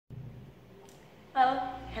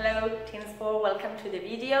Well, hello Teens 4, welcome to the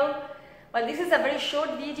video. Well, this is a very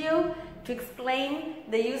short video to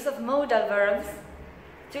explain the use of modal verbs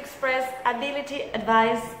to express ability,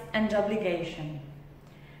 advice and obligation.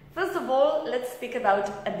 First of all, let's speak about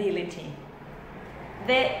ability.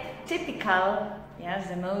 The typical,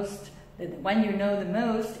 the one you know the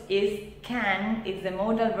most is can. It's the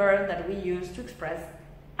modal verb that we use to express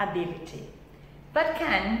ability. But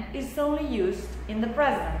can is only used in the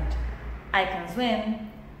present. I can swim,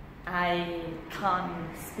 I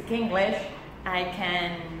can't speak English, I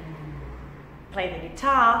can play the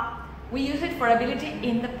guitar. We use it for ability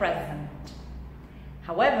in the present.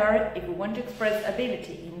 However, if we want to express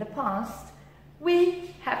ability in the past,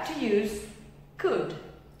 we have to use could.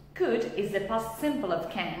 Could is the past simple of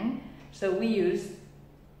can, so we use,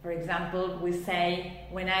 for example, we say,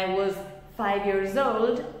 when I was 5 years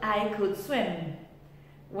old, I could swim.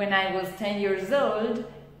 When I was 10 years old,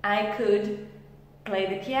 I could play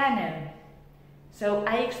the piano. So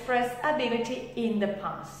I express ability in the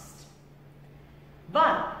past.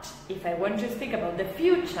 But if I want to speak about the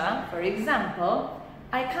future, for example,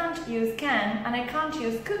 I can't use can and I can't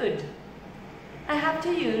use could. I have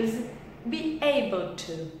to use be able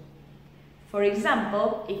to. For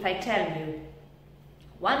example, if I tell you,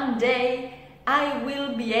 one day I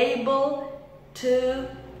will be able to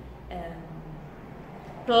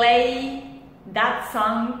play that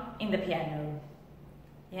song in the piano.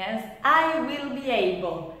 Yes, I will be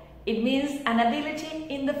able. It means an ability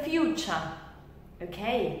in the future.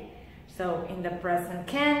 Okay, so in the present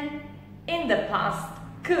can, in the past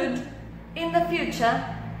could, in the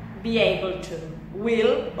future be able to.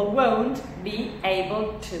 Will or won't be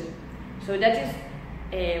able to. So that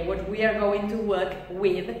is what we are going to work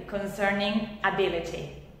with concerning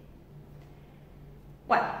ability.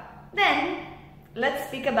 Well, then let's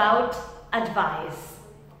speak about advice.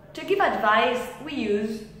 To give advice, we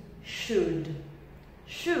use should.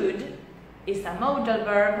 Should is a modal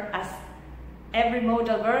verb. As every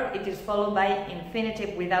modal verb, it is followed by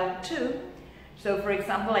infinitive without to. So, for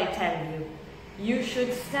example, I tell you, you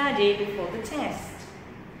should study before the test.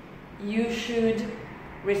 You should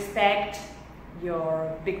respect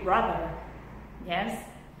your big brother. Yes?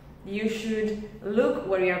 You should look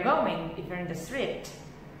where you're going if you're in the street.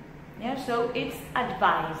 Yeah, so it's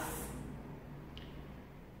advice.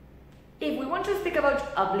 If we want to speak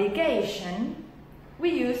about obligation,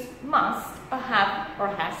 we use must or have or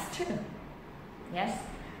has to. Yes?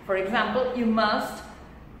 For example, you must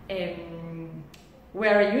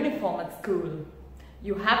wear a uniform at school.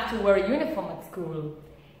 You have to wear a uniform at school.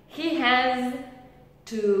 He has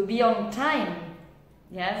to be on time,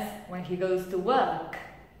 yes, when he goes to work.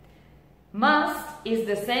 Must is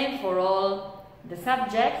the same for all the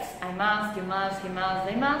subjects. I must, you must, he must,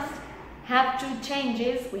 they must. Have to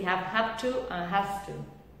changes, we have to and has to.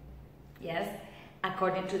 Yes,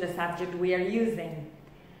 according to the subject we are using.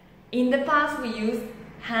 In the past we use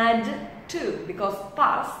had to, because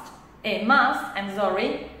past,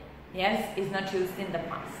 yes, is not used in the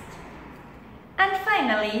past. And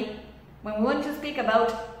finally, when we want to speak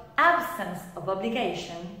about absence of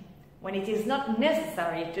obligation, when it is not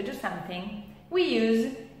necessary to do something, we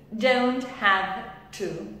use don't have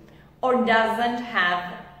to or doesn't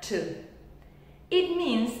have to. It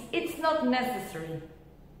means it's not necessary.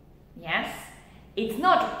 Yes? It's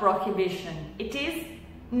not prohibition. It is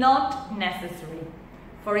not necessary.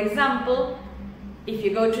 For example, if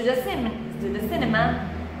you go to the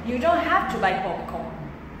cinema, you don't have to buy popcorn.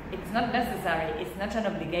 It's not necessary. It's not an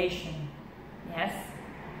obligation. Yes?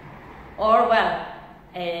 Or, well,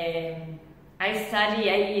 I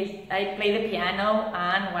study, I play the piano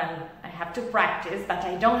and, well, I have to practice, but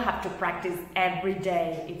I don't have to practice every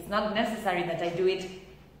day. It's not necessary that I do it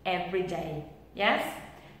every day. Yes?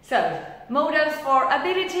 So, modals for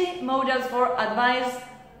ability, modals for advice,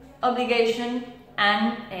 obligation,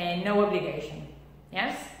 and no obligation.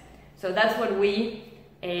 Yes? So that's what we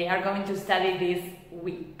are going to study this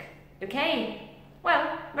week. Okay?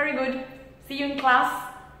 Well, very good. See you in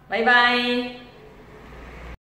class. Bye-bye.